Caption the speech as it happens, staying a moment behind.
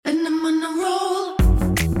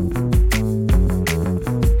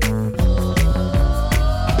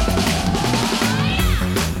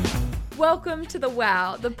to The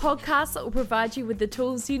Wow, the podcast that will provide you with the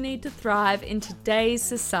tools you need to thrive in today's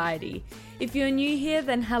society. If you're new here,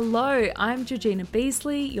 then hello, I'm Georgina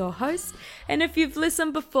Beasley, your host, and if you've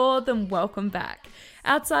listened before, then welcome back.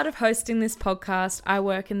 Outside of hosting this podcast, I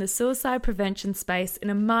work in the suicide prevention space in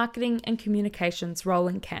a marketing and communications role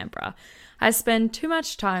in Canberra. I spend too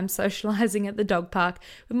much time socialising at the dog park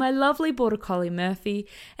with my lovely border collie Murphy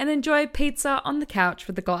and enjoy pizza on the couch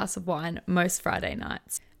with a glass of wine most Friday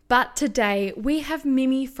nights. But today we have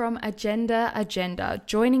Mimi from Agenda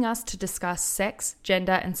joining us to discuss sex,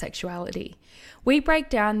 gender and sexuality. We break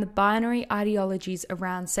down the binary ideologies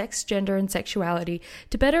around sex, gender and sexuality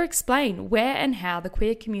to better explain where and how the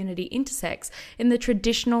queer community intersects in the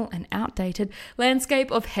traditional and outdated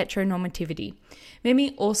landscape of heteronormativity.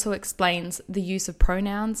 Mimi also explains the use of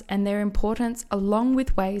pronouns and their importance, along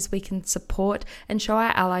with ways we can support and show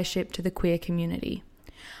our allyship to the queer community.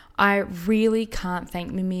 I really can't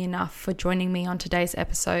thank Mimi enough for joining me on today's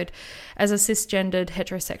episode. As a cisgendered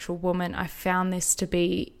heterosexual woman, I found this to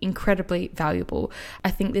be incredibly valuable.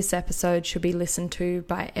 I think this episode should be listened to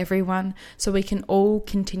by everyone so we can all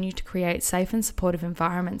continue to create safe and supportive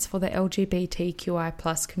environments for the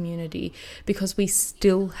LGBTQI+ community, because we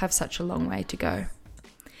still have such a long way to go.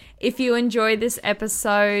 If you enjoyed this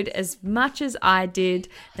episode as much as I did,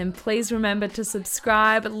 then please remember to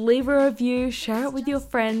subscribe, leave a review, share it with your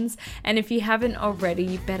friends, and if you haven't already,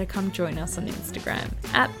 you better come join us on Instagram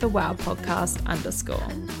at @thewowpodcast_.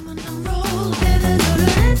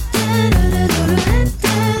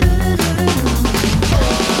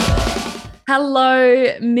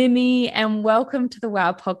 Hello, Mimi, and welcome to the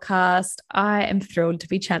Wow Podcast. I am thrilled to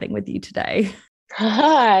be chatting with you today.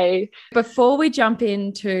 Hi. Before we jump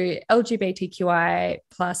into LGBTQI+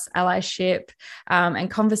 allyship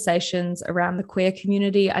and conversations around the queer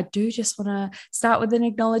community, I do just want to start with an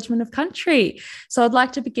acknowledgement of country. So I'd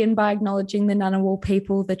like to begin by acknowledging the Ngunnawal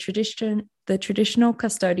people, the traditional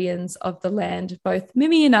custodians of the land both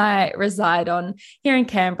Mimi and I reside on here in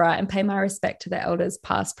Canberra, and pay my respect to the elders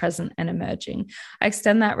past, present and emerging. I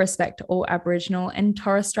extend that respect to all Aboriginal and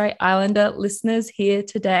Torres Strait Islander listeners here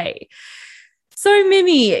today. So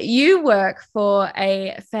Mimi, you work for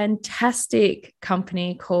a fantastic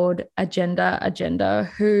company called Agenda,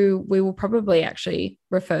 who we will probably actually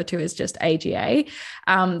refer to as just AGA.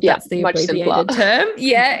 That's the abbreviated term.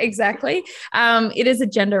 Yeah, exactly. It is a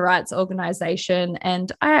gender rights organisation,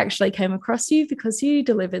 and I actually came across you because you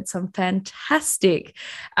delivered some fantastic,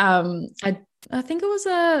 I think it was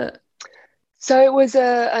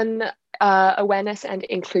an awareness and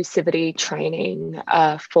inclusivity training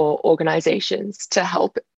for organizations to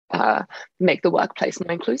help make the workplace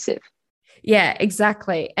more inclusive. Yeah,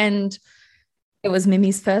 exactly. And it was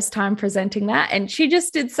Mimi's first time presenting that, and she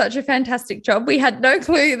just did such a fantastic job. We had no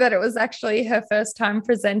clue that it was actually her first time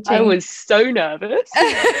presenting. I was so nervous.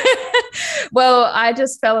 Well, I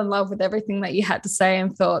just fell in love with everything that you had to say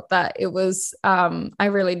and thought that it was, I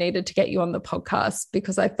really needed to get you on the podcast,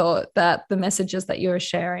 because I thought that the messages that you were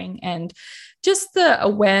sharing and just the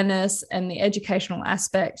awareness and the educational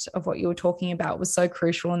aspect of what you were talking about was so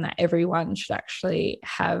crucial, and that everyone should actually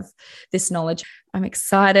have this knowledge. I'm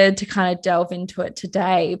excited to kind of delve into it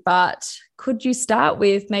today, but could you start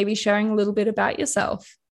with maybe sharing a little bit about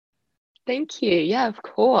yourself? Thank you. Yeah, of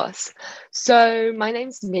course. So my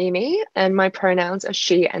name's Mimi and my pronouns are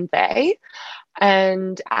she and they.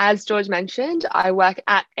 And as George mentioned, I work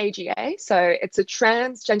at AGA. So it's a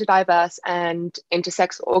trans, gender diverse and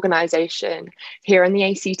intersex organisation here in the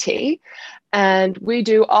ACT. And we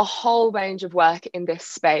do a whole range of work in this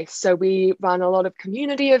space. So we run a lot of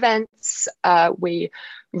community events. We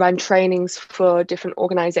run trainings for different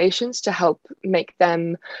organizations to help make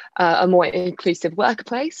them a more inclusive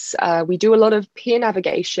workplace. We do a lot of peer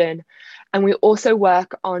navigation, and we also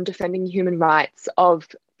work on defending human rights of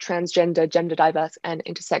transgender, gender diverse and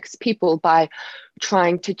intersex people by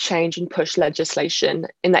trying to change and push legislation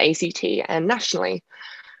in the ACT and nationally.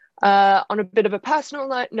 On a bit of a personal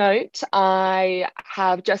note, I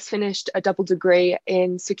have just finished a double degree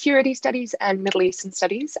in security studies and Middle Eastern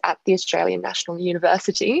studies at the Australian National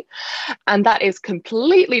University. And that is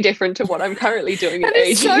completely different to what I'm currently doing at AGA. That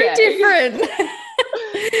is so different.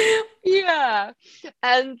 Yeah.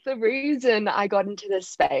 And the reason I got into this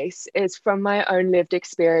space is from my own lived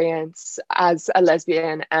experience as a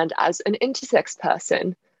lesbian and as an intersex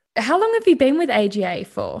person. How long have you been with AGA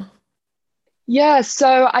for? Yeah,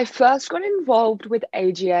 so I first got involved with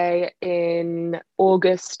AGA in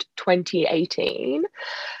August 2018,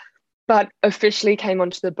 but officially came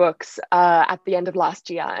onto the books at the end of last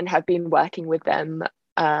year and have been working with them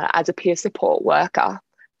as a peer support worker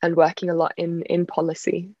and working a lot in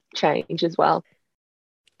policy change as well.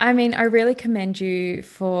 I mean, I really commend you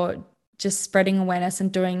for just spreading awareness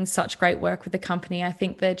and doing such great work with the company. I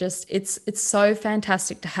think they're just it's so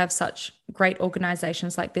fantastic to have such great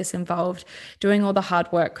organizations like this involved doing all the hard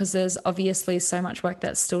work, because there's obviously so much work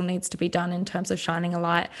that still needs to be done in terms of shining a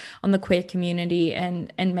light on the queer community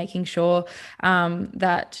and making sure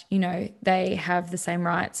that they have the same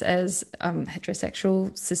rights as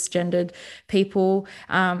heterosexual cisgendered people,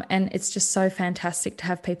 and it's just so fantastic to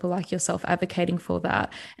have people like yourself advocating for that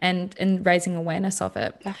and raising awareness of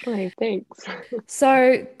it. Definitely, thanks.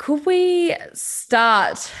 So could we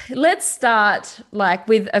start? Let's start like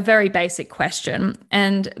with a very basic question,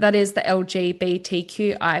 and that is the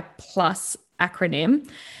LGBTQI plus acronym.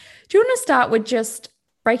 Do you want to start with just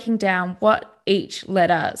breaking down what each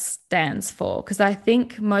letter stands for? Because I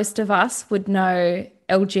think most of us would know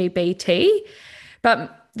LGBT,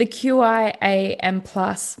 but the QIAM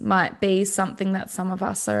plus might be something that some of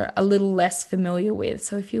us are a little less familiar with.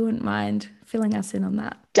 So if you wouldn't mind filling us in on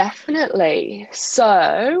that. Definitely.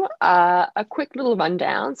 So, a quick little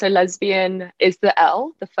rundown. So, lesbian is the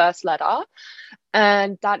L, the first letter,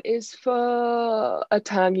 and that is for a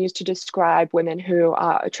term used to describe women who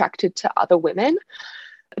are attracted to other women.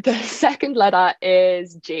 The second letter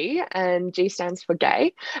is G, and G stands for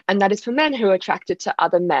gay, and that is for men who are attracted to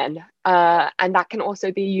other men. And that can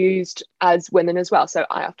also be used as women as well. So,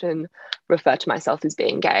 I often refer to myself as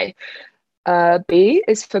being gay. B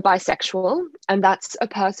is for bisexual, and that's a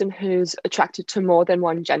person who's attracted to more than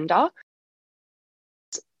one gender.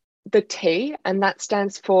 The T, and that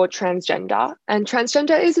stands for transgender. And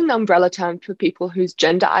transgender is an umbrella term for people whose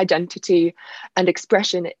gender identity and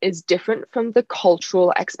expression is different from the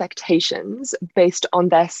cultural expectations based on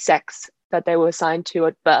their sex that they were assigned to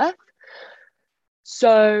at birth.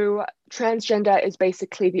 So, transgender is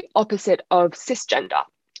basically the opposite of cisgender,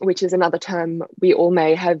 which is another term we all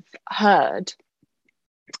may have heard.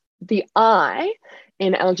 The I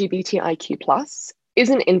in LGBTIQ+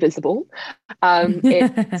 isn't invisible.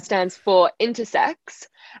 It stands for intersex,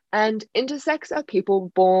 and intersex are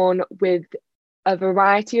people born with a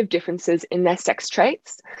variety of differences in their sex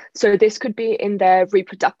traits. So this could be in their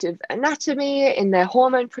reproductive anatomy, in their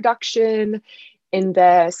hormone production, in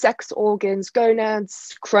their sex organs,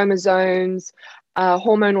 gonads, chromosomes,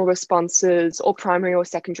 hormonal responses, or primary or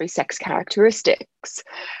secondary sex characteristics.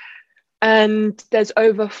 And there's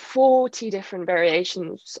over 40 different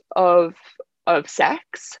variations of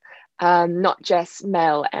sex, not just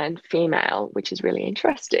male and female, which is really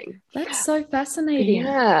interesting. That's so fascinating.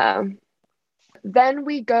 Yeah. Then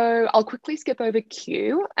I'll quickly skip over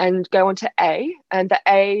Q and go on to A, and the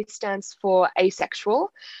A stands for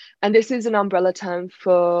asexual. And this is an umbrella term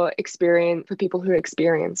for people who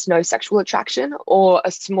experience no sexual attraction or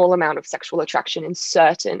a small amount of sexual attraction in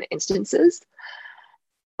certain instances.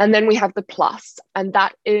 And then we have the plus, and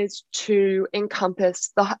that is to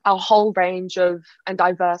encompass a whole range of and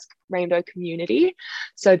diverse rainbow community.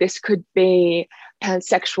 So this could be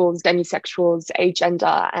pansexuals, demisexuals,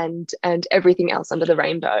 agender, and everything else under the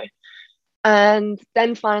rainbow. And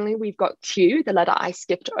then finally, we've got Q, the letter I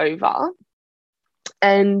skipped over.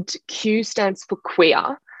 And Q stands for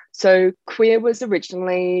queer. So queer was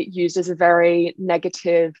originally used as a very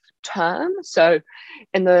negative term. So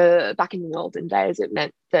back in the olden days, it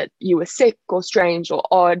meant that you were sick or strange or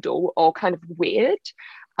odd or kind of weird.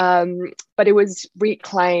 But it was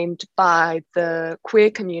reclaimed by the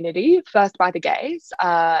queer community, first by the gays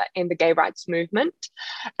in the gay rights movement.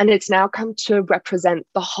 And it's now come to represent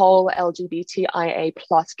the whole LGBTIA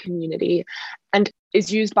plus community and is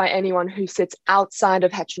used by anyone who sits outside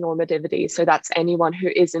of heteronormativity. So that's anyone who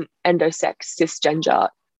isn't endosex, cisgender,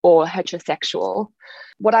 or heterosexual.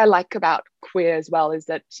 What I like about queer as well is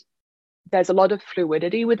that there's a lot of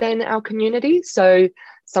fluidity within our community. So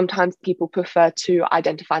sometimes people prefer to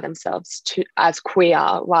identify themselves as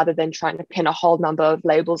queer rather than trying to pin a whole number of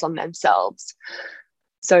labels on themselves.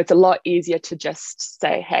 So it's a lot easier to just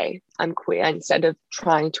say, hey, I'm queer, instead of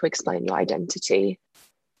trying to explain your identity.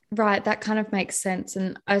 Right, that kind of makes sense.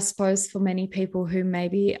 And I suppose for many people who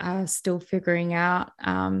maybe are still figuring out,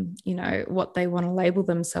 what they want to label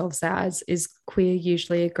themselves as, is queer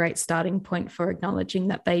usually a great starting point for acknowledging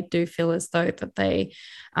that they do feel as though that they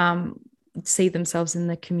see themselves in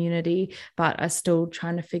the community, but are still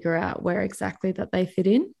trying to figure out where exactly that they fit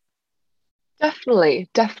in. Definitely,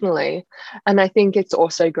 definitely. And I think it's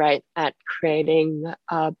also great at creating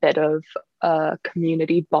a bit of a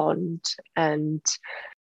community bond. And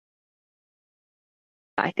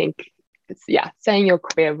I think saying you're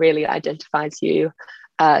queer really identifies you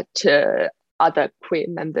to other queer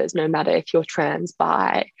members, no matter if you're trans,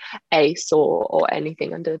 bi, ace, or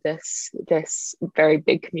anything under this very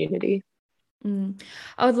big community.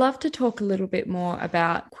 I would love to talk a little bit more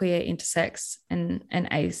about queer, intersex, and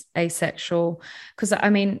asexual, because I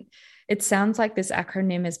mean, it sounds like this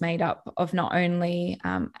acronym is made up of not only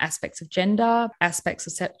aspects of gender, aspects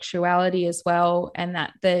of sexuality as well, and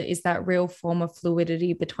that there is that real form of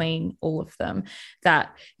fluidity between all of them.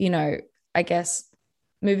 That, I guess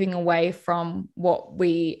moving away from what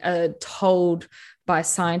we are told by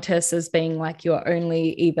scientists as being like you're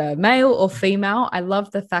only either male or female. I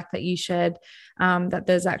love the fact that you shared that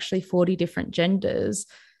there's actually 40 different genders.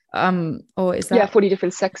 Or is that 40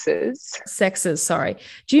 different sexes. Sexes, sorry.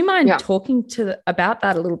 Do you mind talking about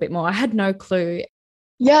that a little bit more? I had no clue.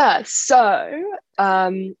 Yeah, so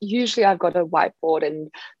usually I've got a whiteboard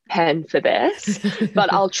and pen for this,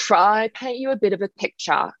 but I'll try paint you a bit of a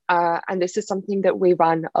picture. And this is something that we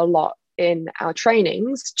run a lot in our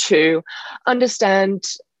trainings to understand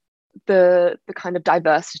the kind of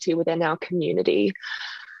diversity within our community.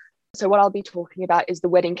 So what I'll be talking about is the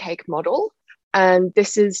wedding cake model. And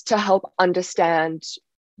this is to help understand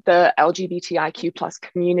the LGBTIQ plus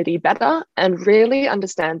community better and really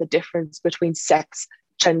understand the difference between sex,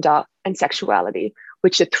 gender, and sexuality,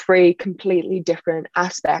 which are three completely different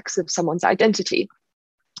aspects of someone's identity.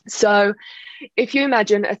 So if you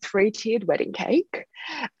imagine a three-tiered wedding cake,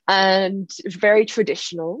 and very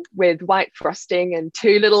traditional with white frosting and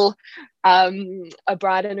two little, a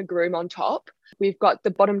bride and a groom on top, we've got the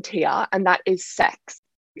bottom tier, and that is sex.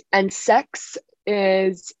 And sex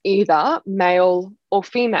is either male or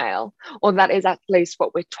female, or that is at least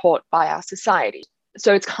what we're taught by our society.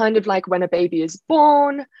 So it's kind of like when a baby is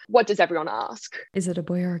born, what does everyone ask? Is it a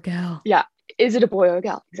boy or a girl? Yeah. Is it a boy or a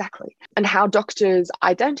girl? Exactly. And how doctors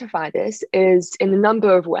identify this is in a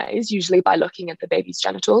number of ways, usually by looking at the baby's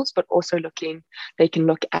genitals, but also they can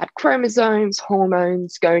look at chromosomes,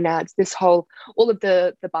 hormones, gonads, all of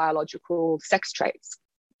the biological sex traits.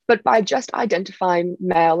 But by just identifying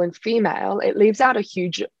male and female, it leaves out a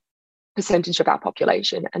huge percentage of our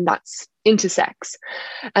population, and that's intersex.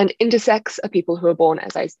 And intersex are people who are born,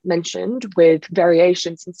 as I mentioned, with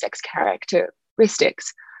variations in sex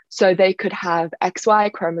characteristics. So they could have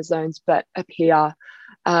XY chromosomes, but appear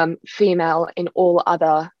female in all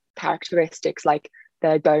other characteristics like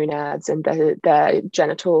their gonads and their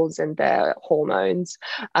genitals and their hormones.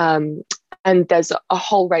 And there's a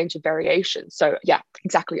whole range of variations. So yeah,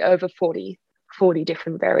 exactly, over 40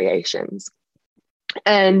 different variations.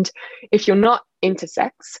 And if you're not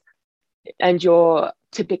intersex and you're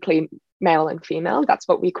typically male and female, that's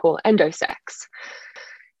what we call endosex.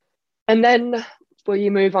 And then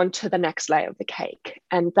you move on to the next layer of the cake,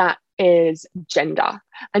 and that is gender.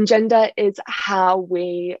 And gender is how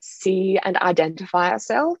we see and identify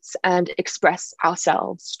ourselves and express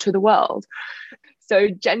ourselves to the world. So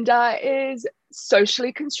gender is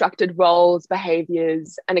socially constructed roles,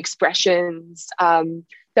 behaviors, and expressions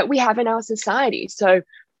that we have in our society. So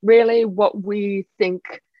really what we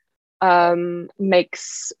think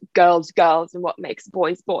makes girls girls and what makes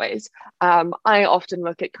boys boys. I often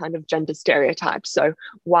look at kind of gender stereotypes. So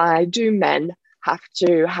why do men have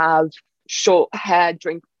to have short hair,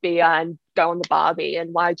 drink beer, and go on the Barbie?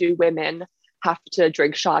 And why do women have to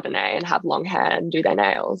drink Chardonnay and have long hair and do their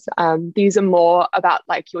nails? These are more about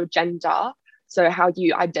like your gender, so how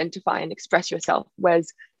you identify and express yourself,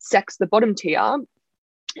 whereas sex, the bottom tier,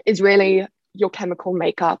 is really your chemical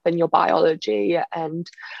makeup and your biology and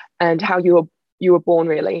how you were born,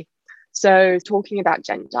 really. So talking about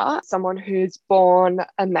gender, someone who's born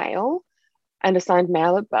a male and assigned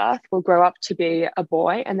male at birth will grow up to be a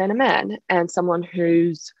boy and then a man. And someone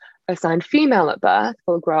who's assigned female at birth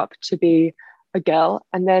will grow up to be a girl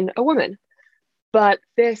and then a woman. But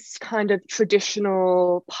this kind of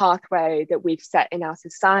traditional pathway that we've set in our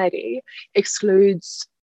society excludes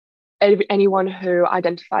anyone who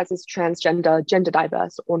identifies as transgender, gender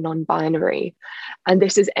diverse, or non-binary. And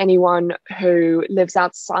this is anyone who lives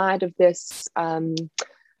outside of this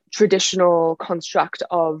traditional construct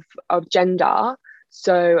of gender.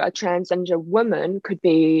 So a transgender woman could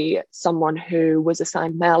be someone who was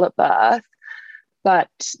assigned male at birth, but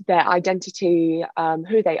their identity,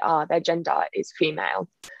 who they are, their gender is female,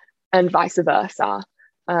 and vice versa.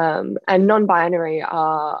 And non-binary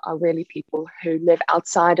are really people who live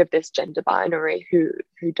outside of this gender binary, who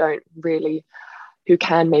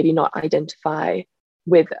can maybe not identify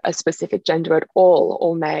with a specific gender at all,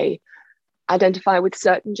 or may identify with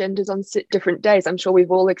certain genders on different days. I'm sure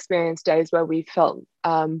we've all experienced days where we felt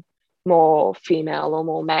more female or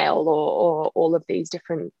more male, or all of these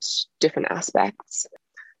different aspects.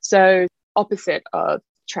 So opposite of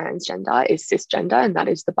transgender is cisgender, and that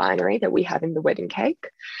is the binary that we have in the wedding cake.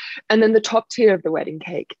 And then the top tier of the wedding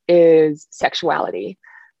cake is sexuality.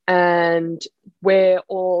 And we're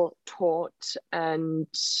all taught and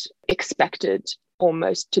expected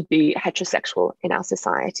almost to be heterosexual in our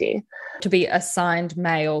society. To be assigned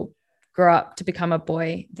male, grow up to become a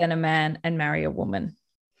boy, then a man, and marry a woman.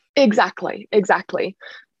 Exactly.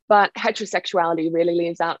 But heterosexuality really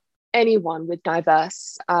leaves out anyone with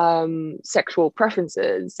diverse sexual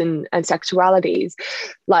preferences and sexualities,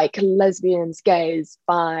 like lesbians, gays,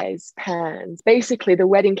 bis, pans. Basically, the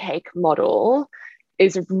wedding cake model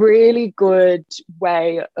is a really good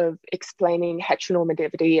way of explaining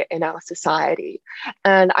heteronormativity in our society.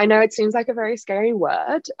 And I know it seems like a very scary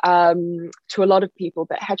word to a lot of people,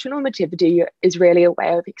 but heteronormativity is really a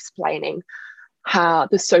way of explaining how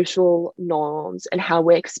the social norms and how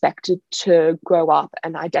we're expected to grow up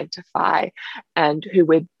and identify and who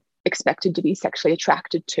we're expected to be sexually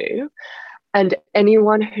attracted to. And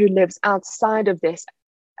anyone who lives outside of this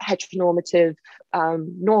heteronormative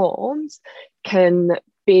norms can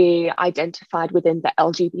be identified within the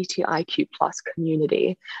LGBTIQ plus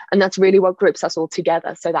community. And that's really what groups us all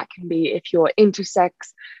together. So that can be if you're intersex,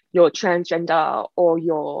 you're transgender, or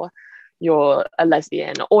you're a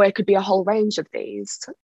lesbian, or it could be a whole range of these.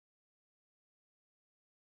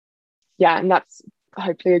 Yeah, and that's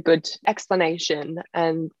hopefully a good explanation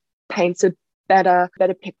and paints a better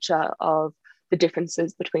picture of the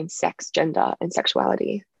differences between sex, gender, and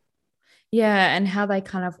sexuality. Yeah, and how they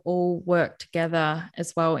kind of all work together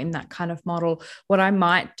as well in that kind of model. What I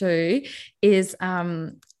might do is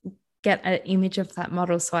get an image of that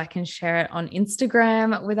model so I can share it on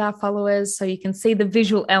Instagram with our followers so you can see the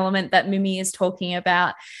visual element that Mimi is talking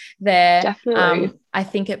about there. Definitely. I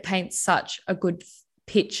think it paints such a good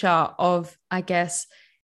picture of, I guess,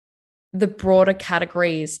 the broader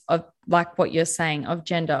categories of, like what you're saying, of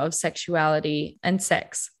gender, of sexuality and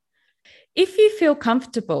sex. If you feel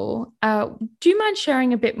comfortable, do you mind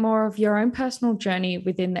sharing a bit more of your own personal journey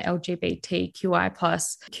within the LGBTQI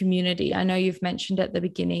plus community? I know you've mentioned at the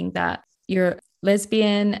beginning that you're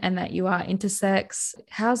lesbian and that you are intersex.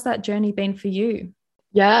 How's that journey been for you?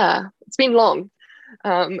 Yeah, it's been long,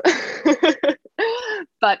 but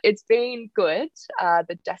it's been good.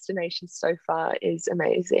 The destination so far is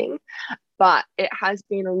amazing, but it has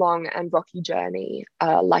been a long and rocky journey,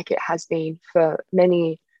 like it has been for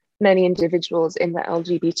many individuals in the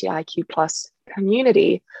LGBTIQ plus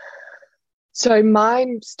community. So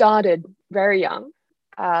mine started very young.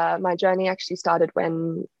 My journey actually started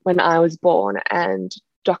when I was born, and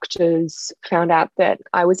doctors found out that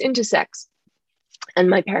I was intersex,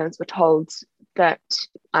 and my parents were told that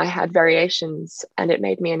I had variations, and it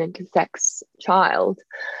made me an intersex child.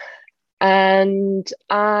 And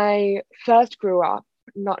I first grew up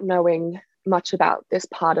not knowing much about this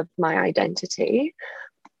part of my identity.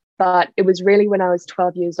 But it was really when I was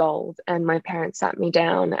 12 years old and my parents sat me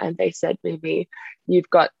down and they said, Mimi,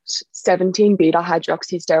 you've got 17 beta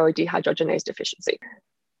hydroxysteroid dehydrogenase deficiency.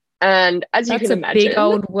 And as you can imagine, big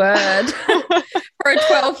old word for a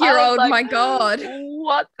 12-year-old. Like, my God.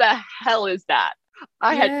 What the hell is that?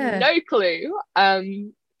 I had no clue.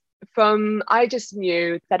 I just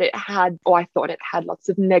knew that it had, or I thought it had, lots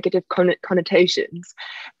of negative connotations.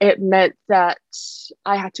 It meant that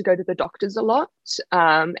I had to go to the doctors a lot.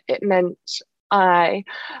 It meant I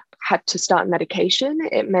had to start medication.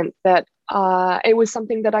 It meant that it was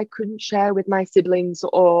something that I couldn't share with my siblings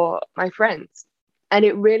or my friends. And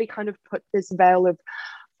it really kind of put this veil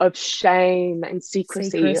of shame and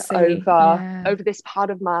secrecy over this part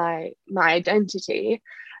of my identity.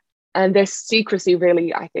 And this secrecy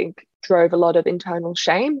really, I think, drove a lot of internal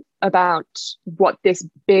shame about what this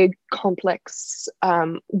big, complex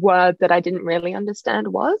word that I didn't really understand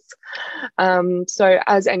was. So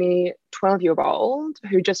as any 12-year-old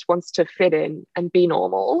who just wants to fit in and be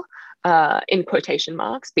normal, in quotation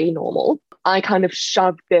marks, be normal, I kind of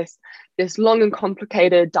shoved this long and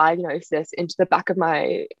complicated diagnosis into the back of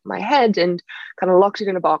my head and kind of locked it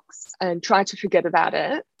in a box and tried to forget about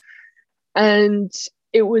it. And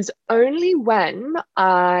it was only when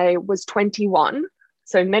I was 21,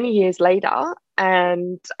 so many years later,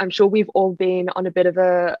 and I'm sure we've all been on a bit of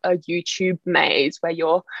a YouTube maze where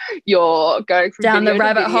you're going from down the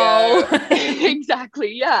rabbit hole.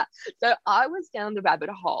 Exactly, yeah. So I was down the rabbit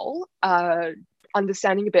hole,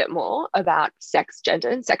 understanding a bit more about sex, gender,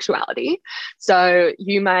 and sexuality. So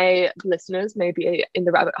listeners may be in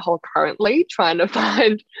the rabbit hole currently trying to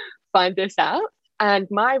find this out. And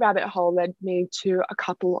my rabbit hole led me to a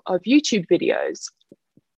couple of YouTube videos.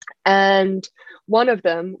 And one of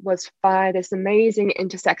them was by this amazing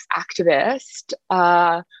intersex activist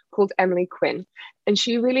called Emily Quinn. And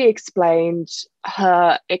she really explained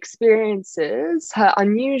her experiences, her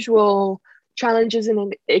unusual challenges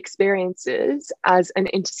and experiences as an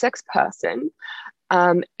intersex person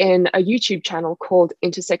in a YouTube channel called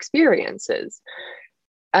Intersexperiences.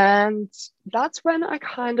 And that's when I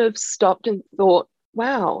kind of stopped and thought,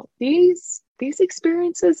 wow, these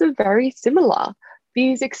experiences are very similar.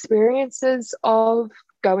 These experiences of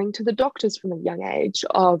going to the doctors from a young age,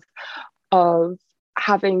 of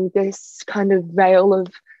having this kind of veil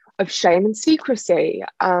of shame and secrecy.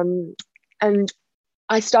 And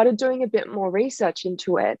I started doing a bit more research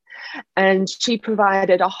into it, and she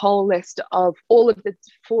provided a whole list of all of the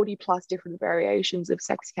 40 plus different variations of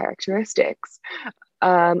sex characteristics,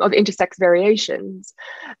 of intersex variations.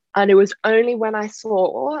 And it was only when I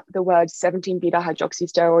saw the word 17 beta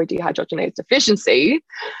hydroxysteroid dehydrogenase deficiency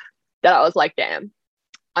that I was like, damn,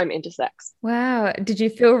 I'm intersex. Wow. Did you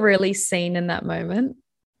feel really seen in that moment?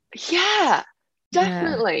 Yeah,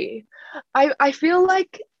 definitely. Yeah. I feel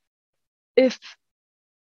like if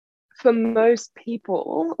for most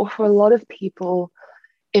people, or for a lot of people,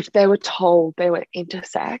 if they were told they were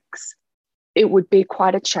intersex, it would be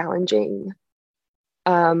quite a challenging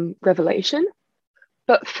revelation.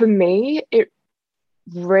 But for me, it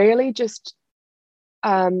really just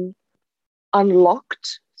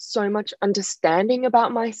unlocked so much understanding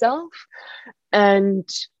about myself, and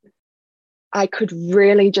I could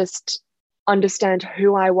really just understand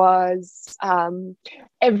who I was,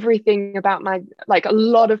 everything about my, like a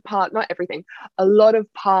lot of parts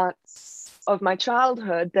of my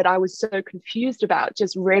childhood that I was so confused about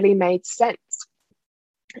just really made sense.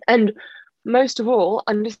 And most of all,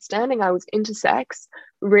 understanding I was intersex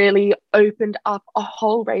really opened up a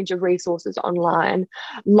whole range of resources online.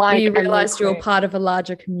 Like, you realized you were part of a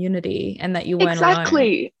larger community and that you weren't alone.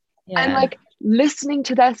 Exactly. Yeah. And like listening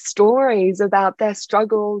to their stories about their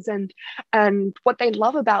struggles and what they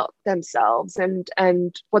love about themselves and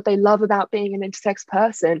what they love about being an intersex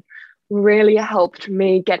person really helped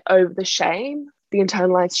me get over the shame, the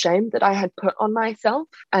internalized shame that I had put on myself.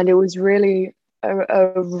 And it was really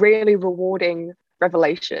a really rewarding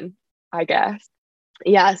revelation, I guess.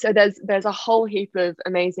 Yeah, so there's a whole heap of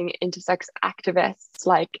amazing intersex activists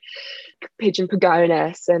like Pigeon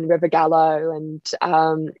Pagonis and River Gallo and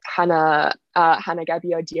Hannah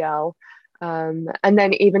Gabio Diel. And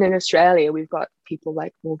then even in Australia, we've got people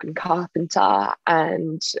like Morgan Carpenter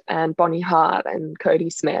and Bonnie Hart and Cody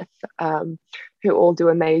Smith, who all do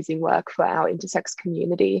amazing work for our intersex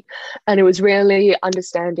community. And it was really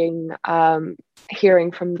understanding,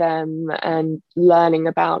 hearing from them and learning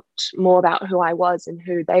more about who I was and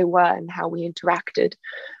who they were and how we interacted,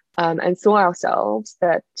 and saw ourselves,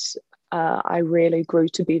 that I really grew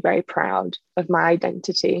to be very proud of my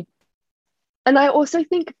identity. And I also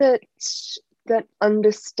think that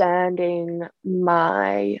understanding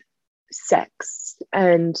my sex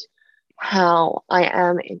and how I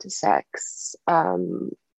am intersex,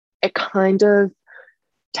 it kind of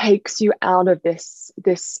takes you out of this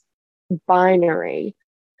binary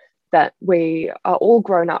that we are all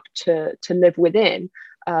grown up to live within.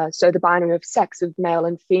 So the binary of sex, of male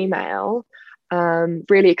and female,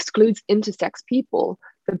 really excludes intersex people.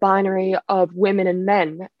 The binary of women and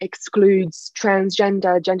men excludes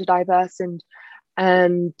transgender, gender diverse,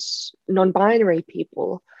 and non-binary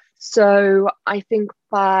people. So I think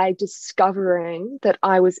by discovering that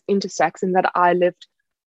I was intersex and that I lived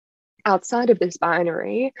outside of this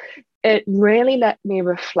binary, it really let me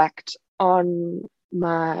reflect on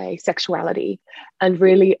my sexuality and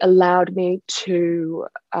really allowed me to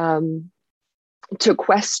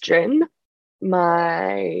question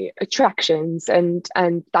my attractions, and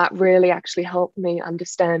that really actually helped me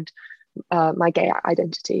understand my gay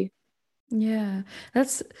identity. Yeah,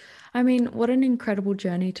 what an incredible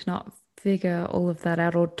journey to not figure all of that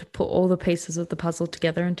out or to put all the pieces of the puzzle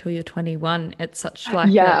together until you're 21. It's such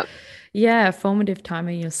like a formative time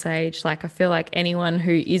in your stage. Like I feel like anyone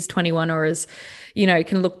who is 21 or is,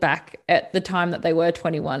 can look back at the time that they were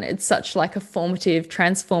 21. It's such like a formative,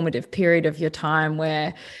 transformative period of your time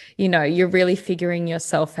where, you're really figuring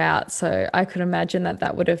yourself out. So I could imagine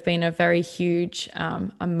that would have been a very huge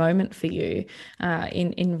a moment for you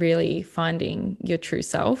in really finding your true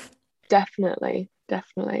self. Definitely.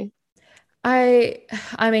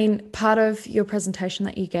 Part of your presentation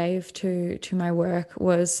that you gave to my work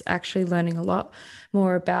was actually learning a lot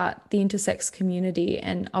more about the intersex community.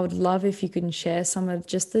 And I would love if you can share some of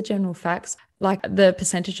just the general facts, like the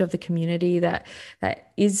percentage of the community that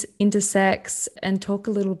is intersex, and talk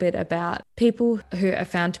a little bit about people who are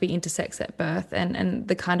found to be intersex at birth and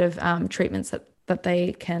the kind of treatments that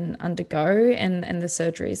they can undergo and the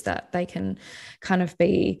surgeries that they can kind of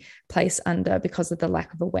be placed under because of the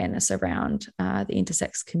lack of awareness around the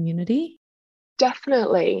intersex community.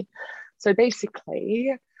 Definitely. So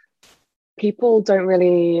basically, people don't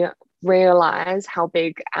really realize how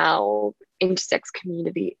big our intersex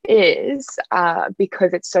community is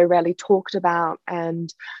because it's so rarely talked about,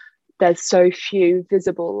 and there's so few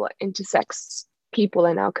visible intersex people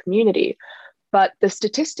in our community. But the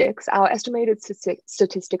statistics, our estimated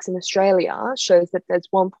statistics in Australia shows that there's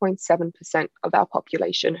 1.7% of our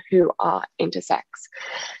population who are intersex.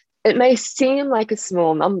 It may seem like a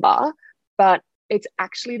small number, but it's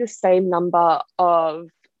actually the same number of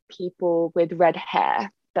people with red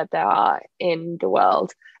hair that there are in the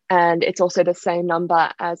world. And it's also the same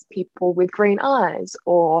number as people with green eyes,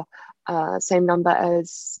 or same number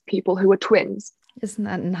as people who are twins. Isn't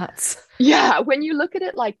that nuts? Yeah, when you look at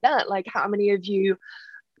it like that, like how many of you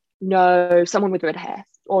know someone with red hair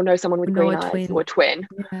or know someone with green eyes or a twin?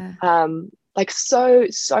 Yeah. Like so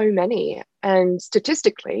many. And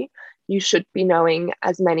statistically, you should be knowing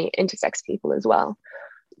as many intersex people as well.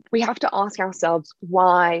 We have to ask ourselves,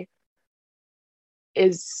 why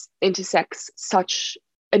is intersex such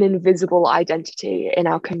an invisible identity in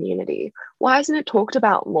our community? Why isn't it talked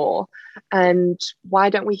about more? And why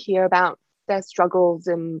don't we hear about their struggles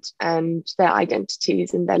and their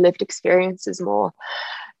identities and their lived experiences more?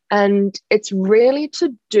 And it's really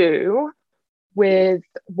to do with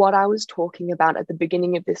what I was talking about at the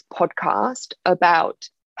beginning of this podcast about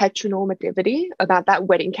heteronormativity, about that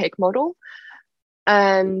wedding cake model,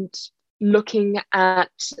 and looking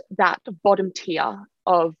at that bottom tier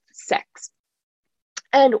of sex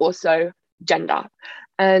and also gender.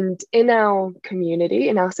 And in our community,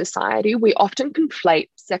 in our society, we often conflate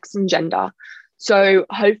sex and gender. So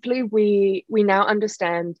hopefully we now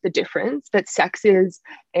understand the difference, that sex is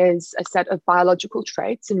a set of biological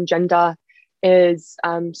traits, and gender is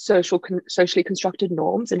socially constructed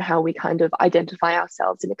norms and how we kind of identify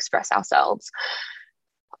ourselves and express ourselves.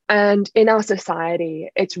 And in our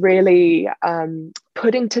society, it's really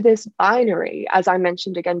put into this binary, as I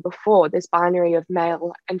mentioned again before, this binary of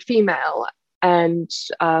male and female, and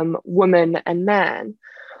woman and man.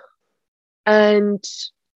 And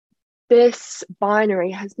this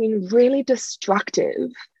binary has been really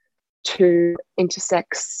destructive to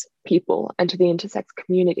intersex people and to the intersex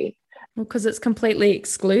community. Well, because it's completely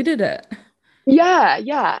excluded it.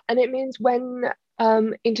 Yeah. And it means when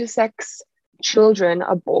intersex children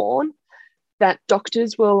are born, that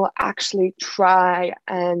doctors will actually try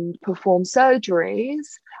and perform surgeries,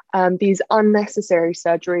 these unnecessary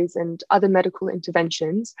surgeries and other medical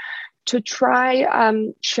interventions, to try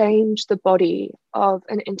change the body of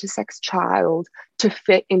an intersex child to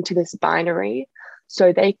fit into this binary,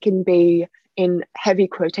 so they can be, in heavy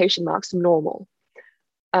quotation marks, normal,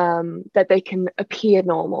 that they can appear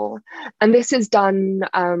normal. And this is done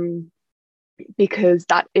because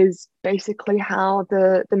that is basically how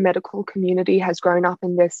the medical community has grown up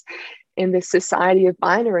in this society of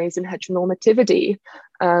binaries and heteronormativity.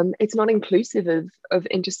 It's not inclusive of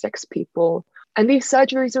intersex people. And these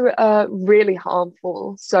surgeries are really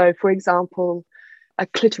harmful. So, for example, a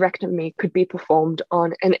clitorectomy could be performed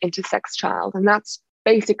on an intersex child, and that's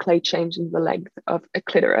basically changing the length of a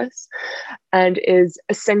clitoris, and is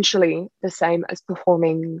essentially the same as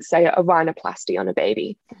performing, say, a rhinoplasty on a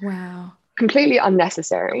baby. Wow. Completely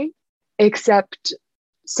unnecessary, except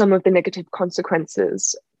some of the negative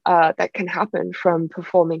consequences that can happen from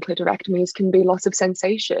performing clitorectomies can be loss of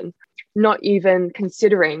sensation, not even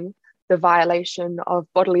considering the violation of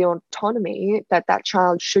bodily autonomy that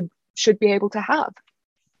child should be able to have.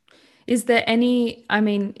 Is there any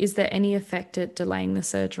effect at delaying the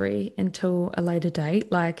surgery until a later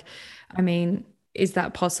date? Like, I mean, is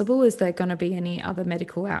that possible? Is there going to be any other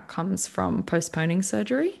medical outcomes from postponing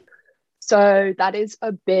surgery? So that is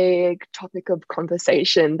a big topic of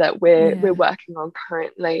conversation that we're working on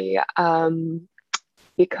currently,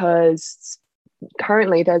 because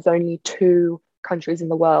currently there's only 2 countries in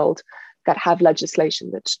the world that have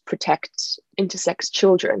legislation that protect intersex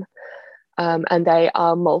children, and they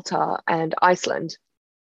are Malta and Iceland.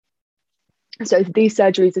 So these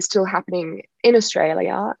surgeries are still happening in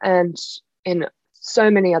Australia and in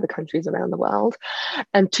so many other countries around the world.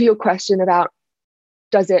 And to your question about,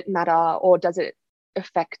 does it matter or does it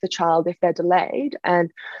affect the child if they're delayed?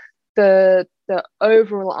 And the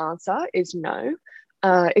overall answer is no.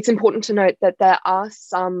 It's important to note that there are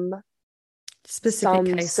some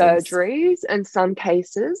surgeries and some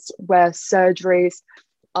cases where surgeries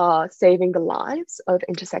are saving the lives of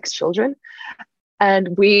intersex children.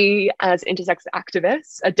 And we, as intersex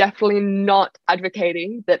activists, are definitely not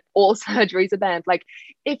advocating that all surgeries are banned. Like,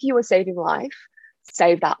 if you are saving life,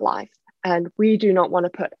 save that life. And we do not want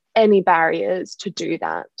to put any barriers to do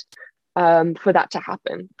that, for that to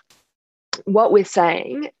happen. what we're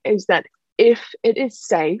saying is that if it is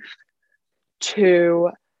safe to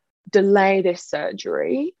delay this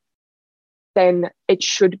surgery, then it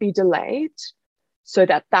should be delayed so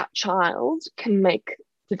that that child can make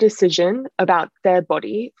the decision about their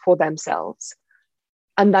body for themselves.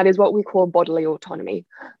 And that is what we call bodily autonomy.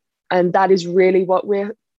 And that is really what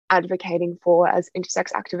we're advocating for as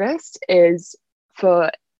intersex activists, is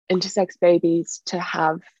for intersex babies to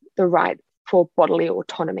have the right for bodily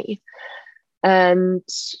autonomy. And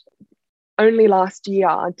only last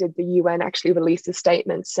year did the UN actually release a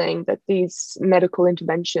statement saying that these medical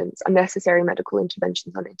interventions, unnecessary medical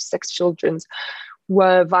interventions on intersex children,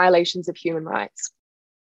 were violations of human rights.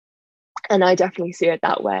 And I definitely see it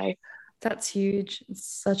that way. That's huge. It's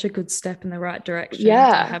such a good step in the right direction to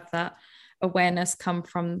have that awareness come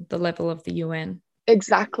from the level of the UN.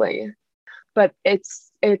 Exactly. But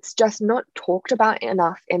it's just not talked about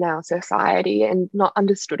enough in our society and not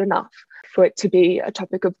understood enough for it to be a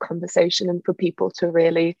topic of conversation and for people to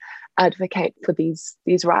really advocate for these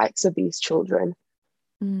rights of these children.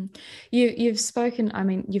 You've spoken, I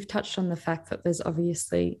mean, you've touched on the fact that there's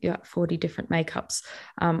obviously 40 different makeups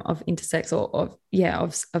of intersex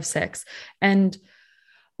of sex. And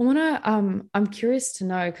I want to, I'm curious to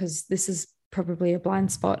know, because this is probably a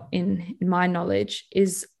blind spot in my knowledge,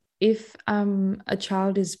 is if a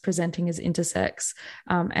child is presenting as intersex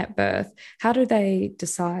at birth, how do they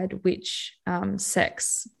decide which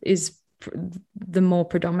sex is the more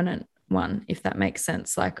predominant one, if that makes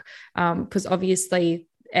sense? Like, because obviously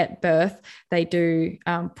at birth they do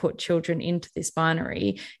put children into this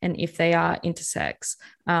binary, and if they are intersex,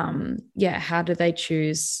 how do they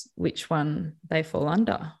choose which one they fall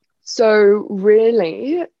under? So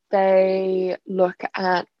really, they look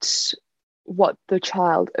at what the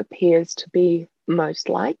child appears to be most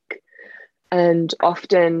like, and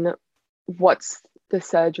often what's the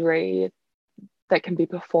surgery that can be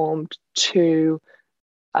performed to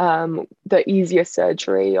the easiest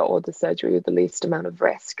surgery or the surgery with the least amount of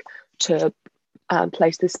risk to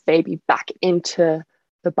place this baby back into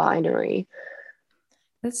the binary.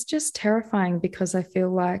 That's just terrifying, because I feel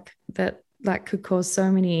like that could cause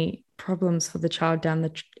so many problems for the child down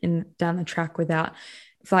the track, without,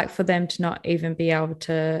 like, for them to not even be able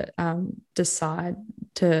to decide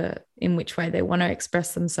in which way they want to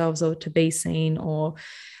express themselves, or to be seen, or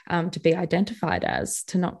to be identified as,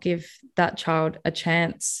 to not give that child a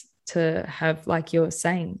chance to have, like you're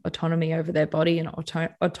saying, autonomy over their body and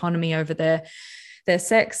autonomy over their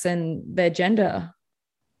sex and their gender.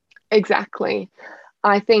 Exactly.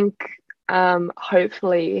 I think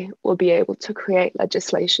hopefully we'll be able to create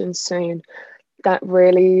legislation soon that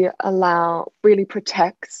really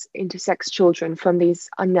protects intersex children from these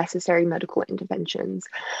unnecessary medical interventions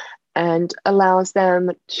and allows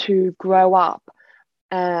them to grow up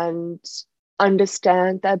and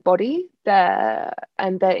understand their body, their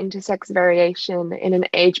intersex variation in an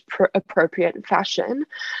age appropriate fashion,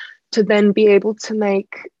 to then be able to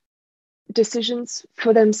make decisions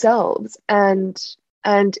for themselves. And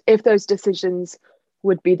if those decisions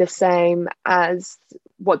would be the same as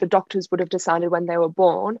what the doctors would have decided when they were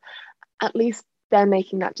born, at least they're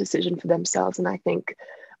making that decision for themselves. And I think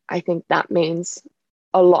that means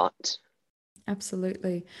a lot.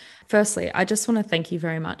 Absolutely. Firstly, I just want to thank you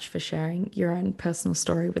very much for sharing your own personal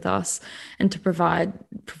story with us, and to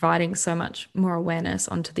providing so much more awareness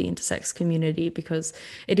onto the intersex community, because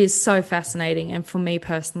it is so fascinating. And for me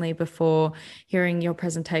personally, before hearing your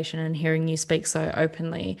presentation and hearing you speak so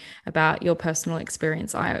openly about your personal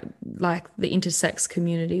experience, I, like, the intersex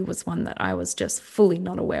community was one that I was just fully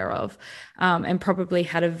not aware of, and probably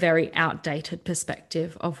had a very outdated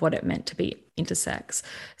perspective of what it meant to be intersex.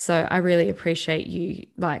 So I really appreciate you,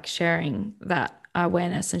 like, sharing that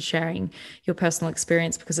awareness and sharing your personal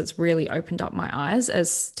experience, because it's really opened up my eyes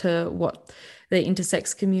as to what the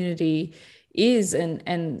intersex community is,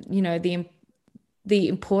 and you know, the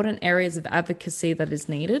important areas of advocacy that is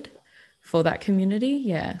needed for that community.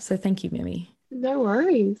 Yeah. So thank you, Mimi. No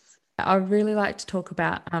worries. I'd really like to talk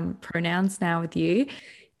about pronouns now with you.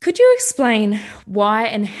 Could you explain why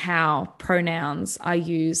and how pronouns are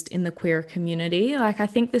used in the queer community? Like, I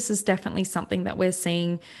think this is definitely something that we're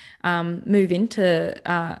seeing move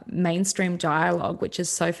into mainstream dialogue, which is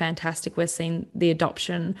so fantastic. We're seeing the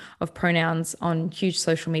adoption of pronouns on huge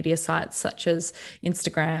social media sites such as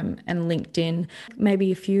Instagram and LinkedIn.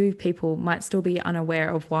 Maybe a few people might still be unaware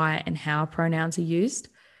of why and how pronouns are used.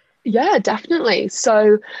 Yeah, definitely.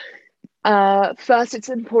 So first, it's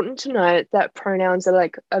important to note that pronouns are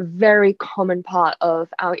like a very common part of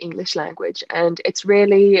our English language, and it's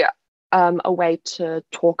really a way to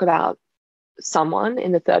talk about someone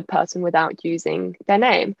in the third person without using their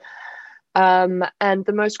name. And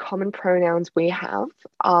the most common pronouns we have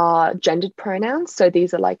are gendered pronouns. So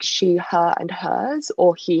these are like she, her, and hers,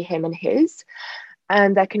 or he, him, and his.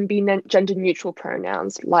 And there can be gender neutral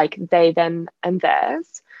pronouns like they, them, and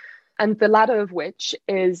theirs. And the latter of which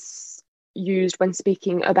is used when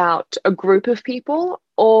speaking about a group of people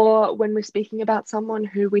or when we're speaking about someone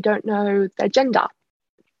who we don't know their gender.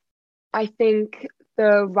 I think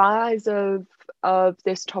the rise of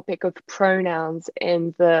this topic of pronouns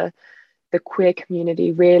in the queer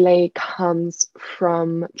community really comes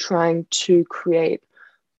from trying to create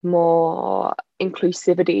more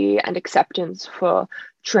inclusivity and acceptance for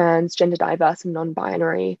trans, gender diverse, and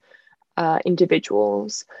non-binary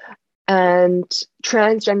individuals. And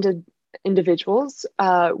transgender individuals,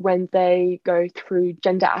 when they go through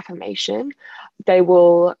gender affirmation,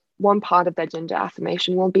 one part of their gender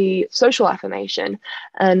affirmation will be social affirmation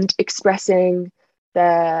and expressing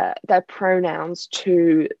their pronouns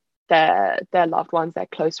to their loved ones, their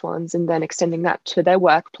close ones, and then extending that to their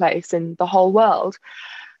workplace and the whole world.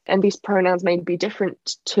 And these pronouns may be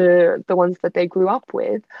different to the ones that they grew up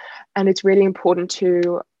with. And it's really important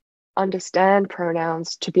to understand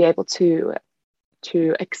pronouns to be able to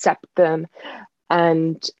accept them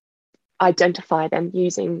and identify them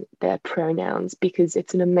using their pronouns, because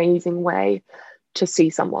it's an amazing way to see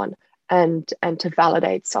someone and to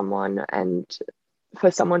validate someone and for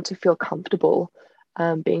someone to feel comfortable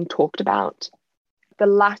being talked about. The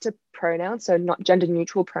latter pronouns, so not gender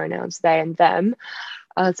neutral pronouns, they and them,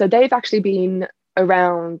 so they've actually been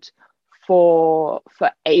around for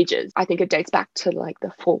ages. I think it dates back to like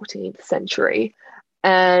the 14th century.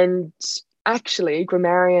 And actually,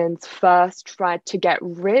 grammarians first tried to get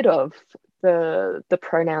rid of the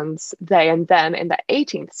pronouns they and them in the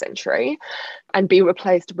 18th century and be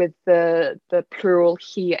replaced with the plural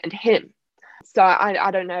he and him. So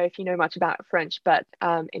I don't know if you know much about French, but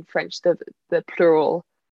in French, the plural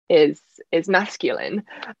is masculine.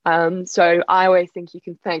 So I always think you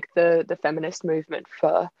can thank the feminist movement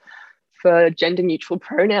for gender neutral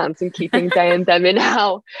pronouns and keeping they and them in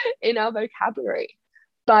our vocabulary.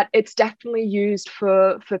 But it's definitely used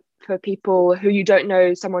for people who you don't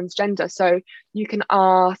know someone's gender. So you can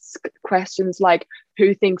ask questions like,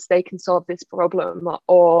 who thinks they can solve this problem?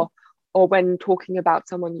 Or when talking about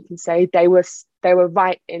someone, you can say they were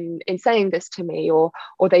right in saying this to me, or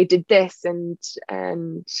they did this, and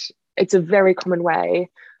it's a very common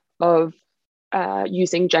way of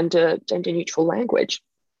using gender neutral language.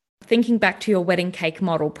 Thinking back to your wedding cake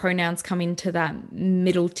model, pronouns come into that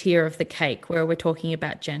middle tier of the cake where we're talking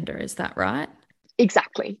about gender. Is that right?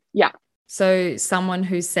 Exactly. Yeah. So someone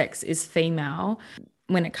whose sex is female,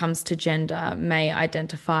 when it comes to gender, may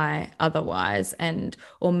identify otherwise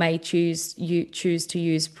or may choose to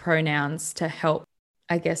use pronouns to help,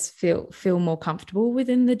 I guess, feel more comfortable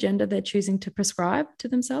within the gender they're choosing to prescribe to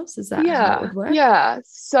themselves. Is that how it would work? Yeah.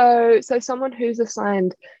 So someone who's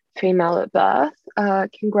assigned female at birth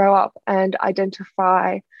can grow up and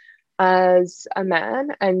identify as a man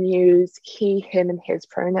and use he, him, and his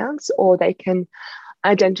pronouns, or they can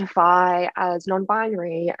identify as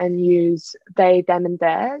non-binary and use they, them, and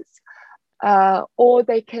theirs, or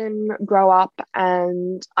they can grow up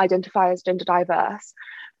and identify as gender diverse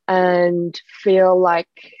and feel like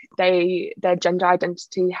their gender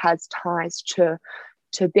identity has ties to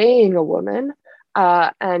being a woman,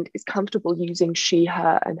 and is comfortable using she,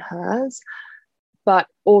 her, and hers, but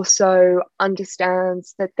also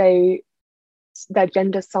understands that their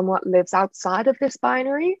gender somewhat lives outside of this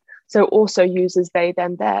binary. So also uses they,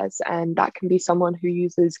 them, theirs, and that can be someone who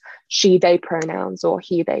uses she, they pronouns or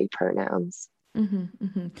he, they pronouns. Mm-hmm,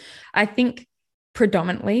 mm-hmm. I think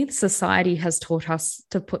predominantly society has taught us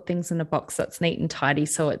to put things in a box that's neat and tidy,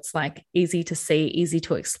 so it's like easy to see, easy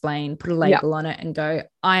to explain, put a label on it and go,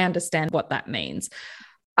 I understand what that means.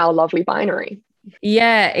 Our lovely binary.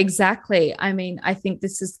 Yeah, exactly. I mean, I think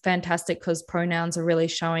this is fantastic because pronouns are really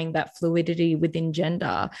showing that fluidity within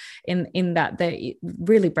gender in that they're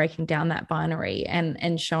really breaking down that binary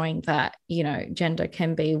and showing that, gender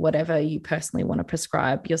can be whatever you personally want to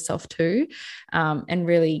prescribe yourself to, and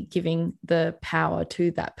really giving the power to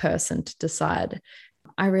that person to decide.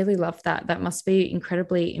 I really love that. That must be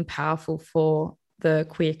incredibly powerful for the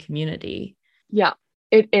queer community. Yeah,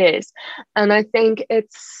 it is. And I think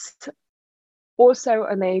it's also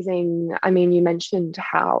amazing. I mean, you mentioned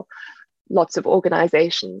how lots of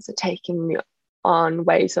organizations are taking on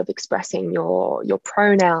ways of expressing your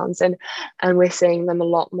pronouns, and we're seeing them a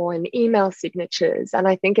lot more in email signatures. And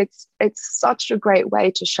I think it's such a great way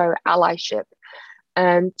to show allyship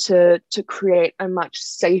and to create a much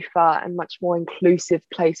safer and much more inclusive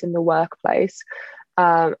place in the workplace,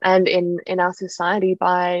 and in our society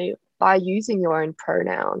by by using your own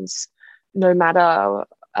pronouns, no matter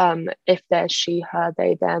if they're she, her,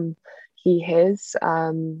 they, them, he, his.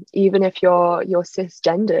 Even if you're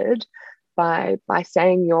cisgendered, by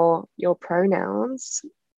saying your pronouns,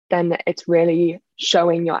 then it's really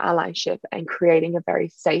showing your allyship and creating a very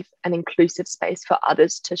safe and inclusive space for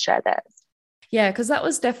others to share theirs. Yeah, because that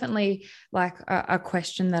was definitely like a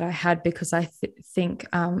question that I had, because I think,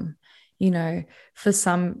 for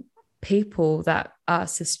some people that are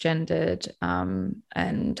cisgendered and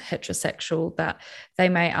heterosexual, that they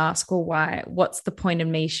may ask, well, what's the point of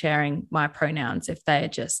me sharing my pronouns if they're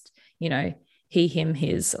just, he, him,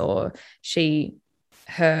 his, or she,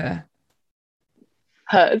 her,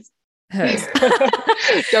 hers.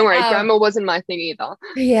 Don't worry, grammar wasn't my thing either.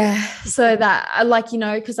 Yeah. So that,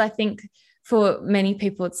 because I think for many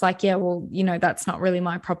people, it's like, yeah, well, that's not really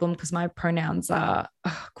my problem because my pronouns are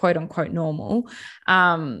quote unquote normal.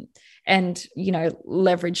 And,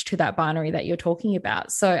 leverage to that binary that you're talking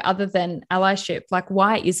about. So other than allyship, like,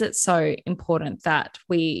 why is it so important that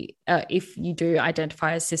we, if you do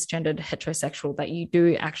identify as cisgendered heterosexual, that you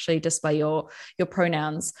do actually display your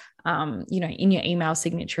pronouns, in your email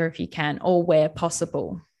signature if you can, or where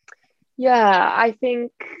possible? Yeah, I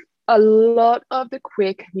think a lot of the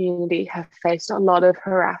queer community have faced a lot of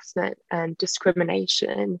harassment and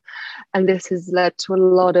discrimination, and this has led to a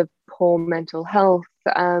lot of poor mental health,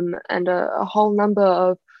 and a whole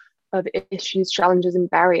number of issues, challenges, and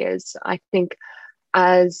barriers. I think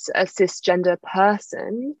as a cisgender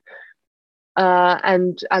person,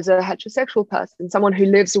 and as a heterosexual person, someone who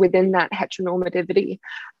lives within that heteronormativity,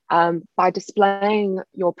 by displaying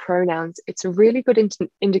your pronouns, it's a really good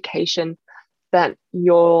indication that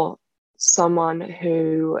you're someone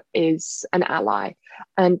who is an ally.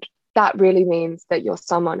 And that really means that you're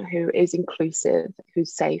someone who is inclusive,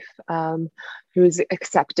 who's safe, who's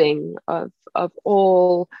accepting of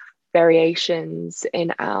all variations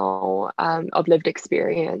in our of lived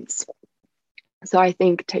experience. So I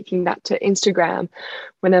think taking that to Instagram,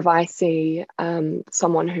 whenever I see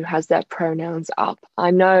someone who has their pronouns up,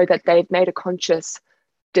 I know that they've made a conscious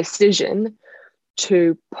decision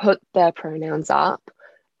to put their pronouns up,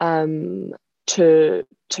 to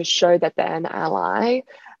show that they're an ally,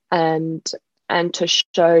 and to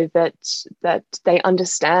show that they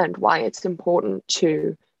understand why it's important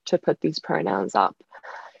to put these pronouns up.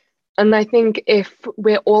 And I think if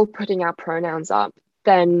we're all putting our pronouns up,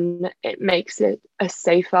 then it makes it a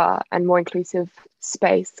safer and more inclusive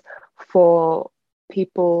space for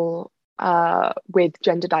people with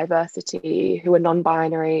gender diversity, who are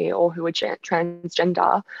non-binary or who are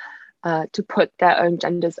transgender, to put their own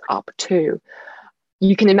genders up too.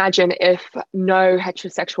 You can imagine if no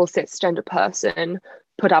heterosexual cisgender person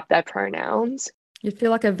put up their pronouns. You'd feel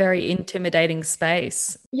like a very intimidating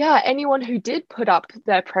space. Yeah, anyone who did put up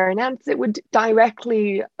their pronouns, it would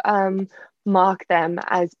directly mark them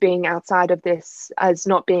as being outside of this, as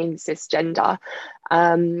not being cisgender.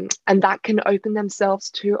 And that can open themselves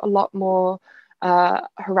to a lot more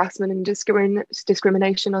harassment and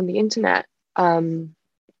discrimination on the internet.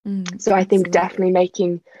 So I think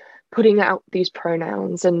definitely putting out these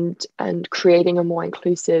pronouns and creating a more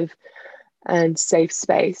inclusive and safe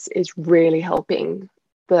space is really helping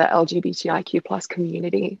the LGBTIQ plus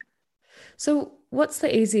community. So what's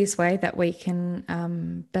the easiest way that we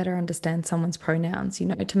can better understand someone's pronouns,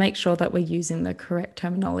 to make sure that we're using the correct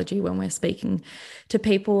terminology when we're speaking to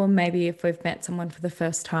people? And maybe if we've met someone for the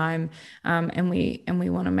first time, and we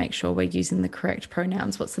want to make sure we're using the correct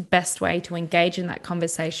pronouns, what's the best way to engage in that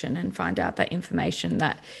conversation and find out that information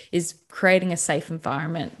that is creating a safe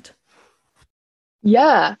environment?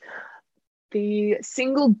 Yeah, the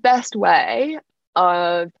single best way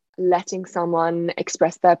of letting someone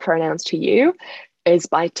express their pronouns to you is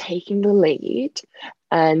by taking the lead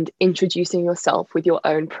and introducing yourself with your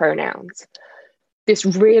own pronouns. This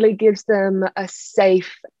really gives them a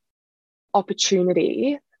safe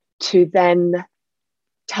opportunity to then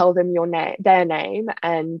tell them their name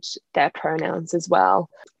and their pronouns as well.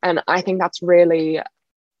 And I think that's really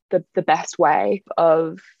the best way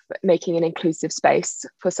of making an inclusive space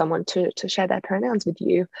for someone to share their pronouns with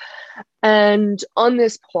you. And on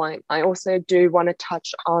this point, I also do want to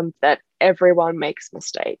touch on that everyone makes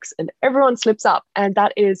mistakes and everyone slips up, and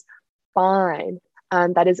that is fine.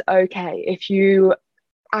 And that is okay. If you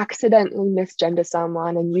accidentally misgender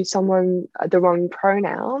someone and use the wrong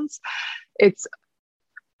pronouns, it's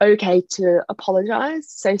okay to apologize,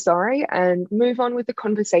 say sorry, and move on with the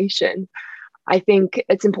conversation. I think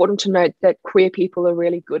it's important to note that queer people are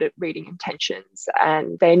really good at reading intentions,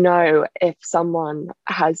 and they know if someone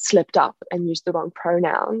has slipped up and used the wrong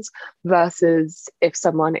pronouns versus if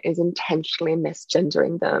someone is intentionally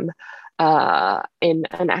misgendering them in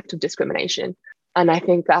an act of discrimination. And I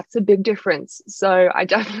think that's a big difference. So I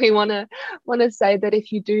definitely want to say that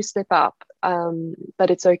if you do slip up,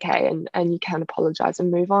 that it's okay, and you can apologize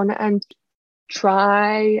and move on, and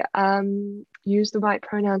try use the right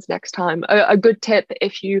pronouns next time. A good tip,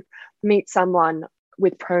 if you meet someone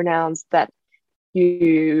with pronouns that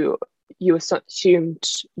you assumed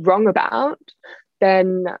wrong about,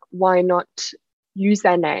 then why not use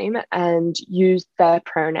their name and use their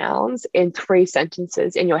pronouns in 3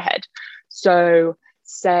 sentences in your head. So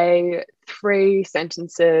say 3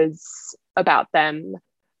 sentences about them,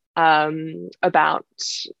 about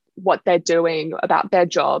what they're doing, about their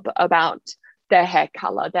job, about their hair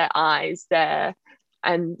color, their eyes, and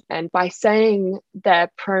by saying their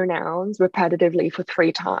pronouns repetitively for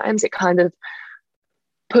 3 times, it kind of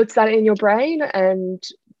puts that in your brain and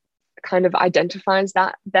kind of identifies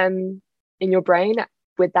them in your brain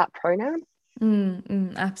with that pronoun.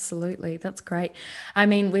 Absolutely. That's great. I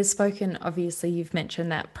mean, we've spoken, obviously, you've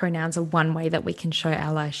mentioned that pronouns are one way that we can show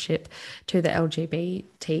allyship to the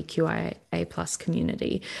LGBTQIA plus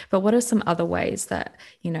community. But what are some other ways that,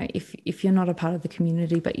 if you're not a part of the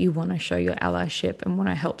community, but you want to show your allyship and want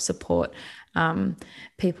to help support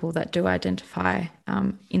people that do identify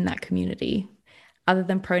in that community, other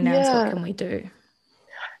than pronouns, what can we do?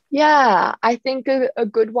 Yeah, I think a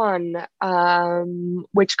good one,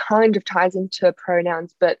 which kind of ties into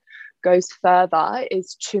pronouns but goes further,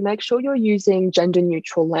 is to make sure you're using gender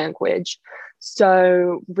neutral language.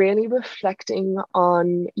 So really reflecting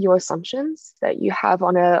on your assumptions that you have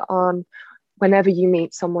on whenever you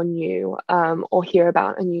meet someone new, or hear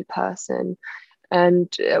about a new person.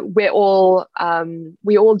 And we all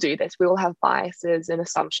do this. We all have biases and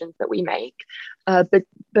assumptions that we make,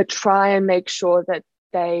 but try and make sure that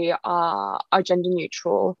they are gender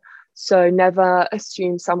neutral. So never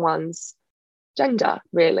assume someone's gender,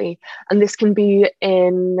 really. And this can be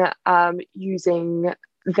in using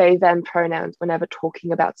they, them pronouns whenever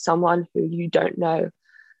talking about someone who you don't know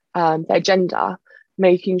their gender,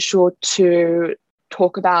 making sure to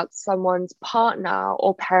talk about someone's partner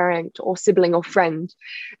or parent or sibling or friend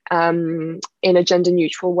in a gender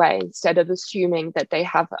neutral way, instead of assuming that they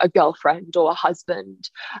have a girlfriend or a husband,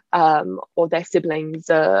 or their siblings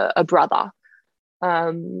a brother.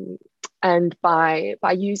 And by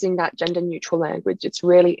using that gender neutral language, it's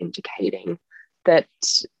really indicating that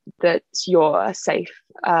you're a safe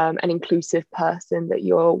and inclusive person, that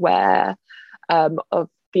you're aware of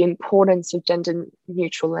the importance of gender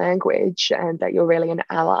neutral language, and that you're really an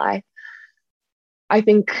ally. I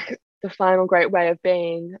think the final great way of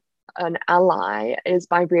being an ally is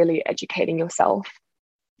by really educating yourself.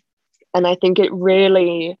 And I think it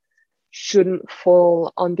really shouldn't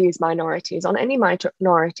fall on these minorities, on any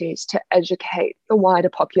minorities, to educate the wider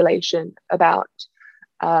population about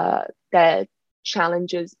their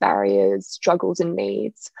challenges, barriers, struggles, and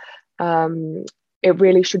needs. It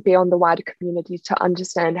really should be on the wider community to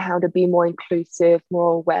understand how to be more inclusive,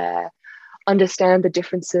 more aware, understand the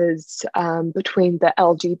differences between the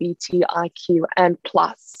LGBTIQ and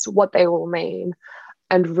plus, what they all mean,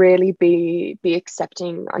 and really be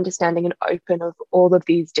accepting, understanding, and open of all of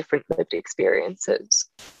these different lived experiences.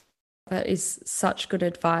 That is such good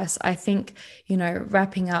advice. I think,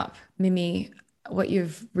 wrapping up, Mimi, what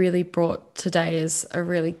you've really brought today is a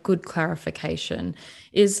really good clarification,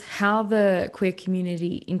 is how the queer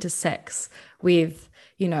community intersects with,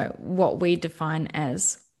 what we define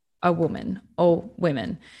as a woman or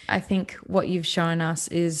women. I think what you've shown us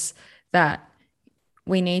is that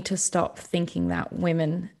we need to stop thinking that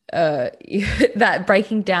women, that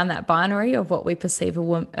breaking down that binary of what we perceive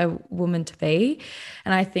a woman to be.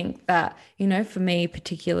 And I think that, for me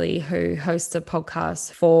particularly, who hosts a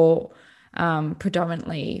podcast for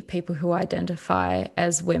predominantly people who identify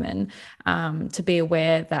as women, to be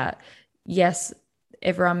aware that, yes,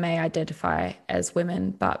 everyone may identify as women,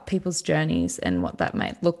 but people's journeys and what that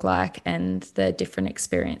might look like and their different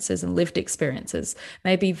experiences and lived experiences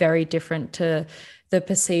may be very different to the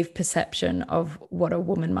perceived perception of what a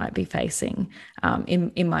woman might be facing,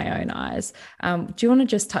 in my own eyes. Do you want to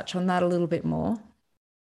just touch on that a little bit more?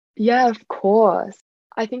 Yeah, of course.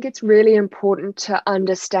 I think it's really important to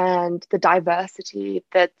understand the diversity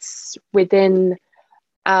that's within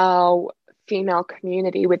our female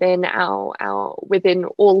community, within within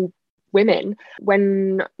all women.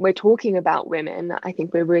 When we're talking about women, I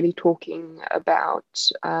think we're really talking about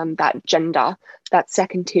that gender, that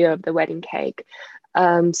second tier of the wedding cake.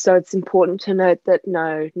 So it's important to note that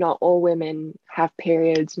no, not all women have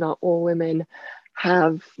periods, not all women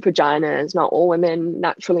have vaginas, not all women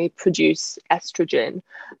naturally produce estrogen.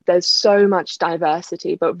 There's so much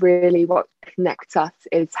diversity, but really what connects us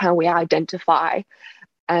is how we identify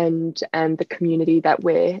and the community that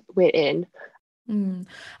we're in.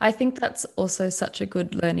 I think that's also such a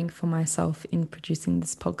good learning for myself in producing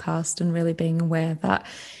this podcast and really being aware that,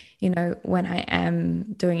 you know, when I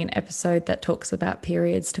am doing an episode that talks about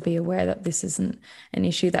periods, to be aware that this isn't an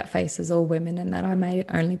issue that faces all women and that I may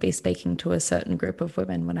only be speaking to a certain group of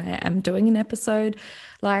women when I am doing an episode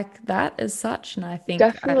like that as such. And I think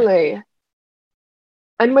definitely.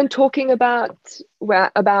 And when talking about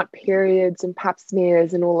periods and pap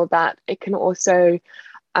smears and all of that, it can also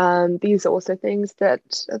these are also things that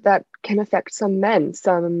can affect some men,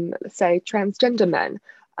 some say transgender men,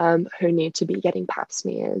 who need to be getting pap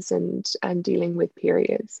smears and dealing with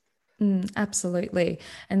periods. Absolutely.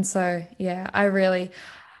 And so, yeah, I really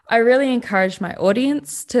encourage my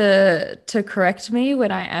audience to correct me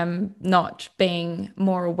when I am not being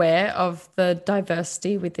more aware of the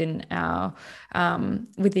diversity within our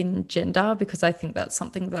within gender, because I think that's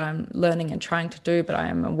something that I'm learning and trying to do, but I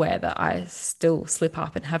am aware that I still slip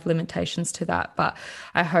up and have limitations to that. But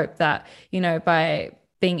I hope that, you know, by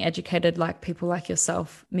being educated like people like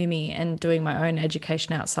yourself, Mimi, and doing my own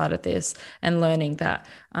education outside of this and learning that,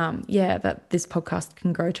 that this podcast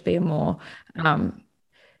can grow to be a more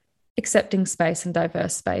accepting space and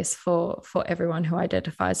diverse space for everyone who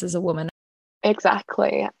identifies as a woman.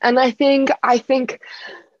 Exactly. And I think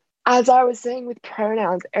as I was saying with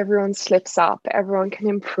pronouns, everyone slips up, everyone can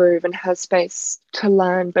improve and has space to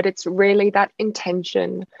learn, but it's really that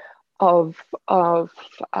intention of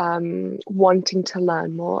wanting to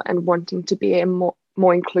learn more and wanting to be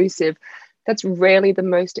more inclusive. That's really the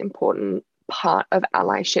most important part of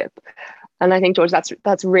allyship. And I think, George,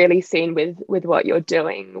 that's really seen with what you're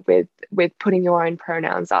doing with putting your own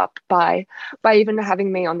pronouns up by even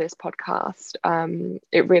having me on this podcast.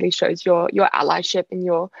 It really shows your allyship and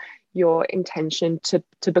your intention to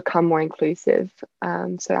become more inclusive.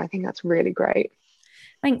 So I think that's really great.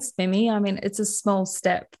 Thanks, Mimi. I mean, it's a small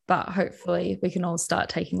step, but hopefully we can all start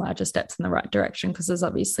taking larger steps in the right direction, because there's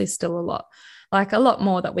obviously still a lot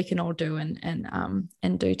more that we can all do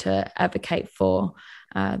and do to advocate for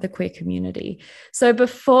the queer community. So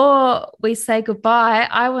before we say goodbye,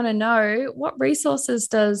 I want to know, what resources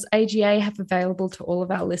does AGA have available to all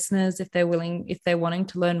of our listeners if they're wanting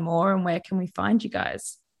to learn more, and where can we find you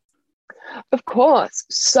guys? Of course.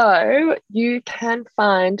 So you can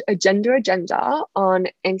find Agenda on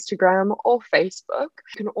Instagram or Facebook.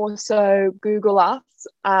 You can also Google us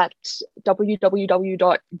at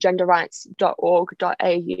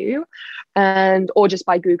www.genderrights.org.au or just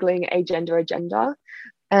by Googling Agenda.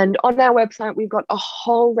 And on our website, we've got a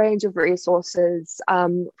whole range of resources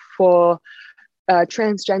for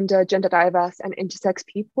transgender, gender diverse, and intersex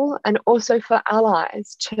people, and also for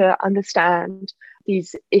allies to understand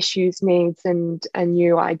these issues, needs, and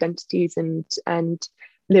new identities and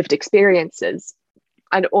lived experiences.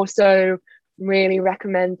 I'd also really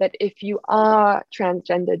recommend that if you are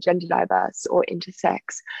transgender, gender diverse, or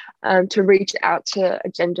intersex, to reach out to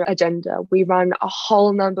Agenda. We run a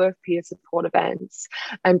whole number of peer support events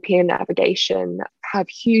and peer navigation, have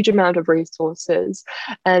huge amount of resources,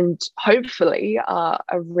 and hopefully are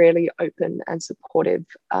a really open and supportive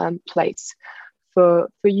place for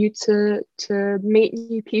you to meet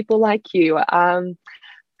new people like you.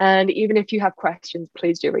 And even if you have questions,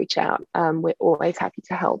 please do reach out. We're always happy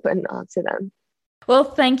to help and answer them. Well,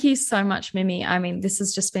 thank you so much, Mimi. I mean, this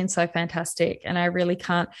has just been so fantastic, and I really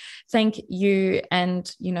can't thank you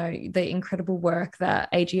and, you know, the incredible work that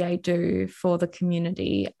AGA do for the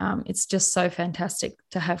community. It's just so fantastic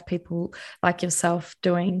to have people like yourself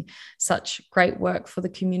doing such great work for the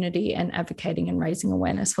community and advocating and raising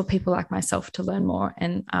awareness for people like myself to learn more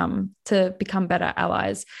and to become better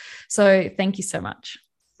allies. So thank you so much.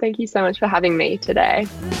 Thank you so much for having me today.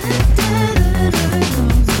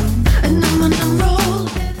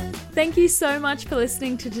 Thank you so much for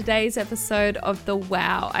listening to today's episode of The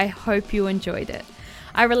Wow. I hope you enjoyed it.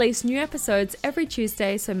 I release new episodes every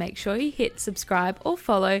Tuesday, so make sure you hit subscribe or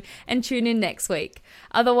follow and tune in next week.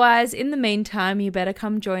 Otherwise, in the meantime, you better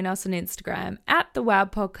come join us on Instagram at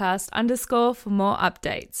 @thewowpodcast_ for more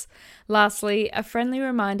updates. Lastly, a friendly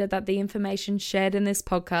reminder that the information shared in this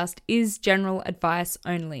podcast is general advice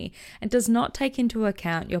only and does not take into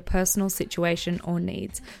account your personal situation or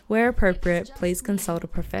needs. Where appropriate, please consult a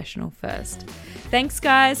professional first. Thanks,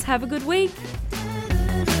 guys. Have a good week.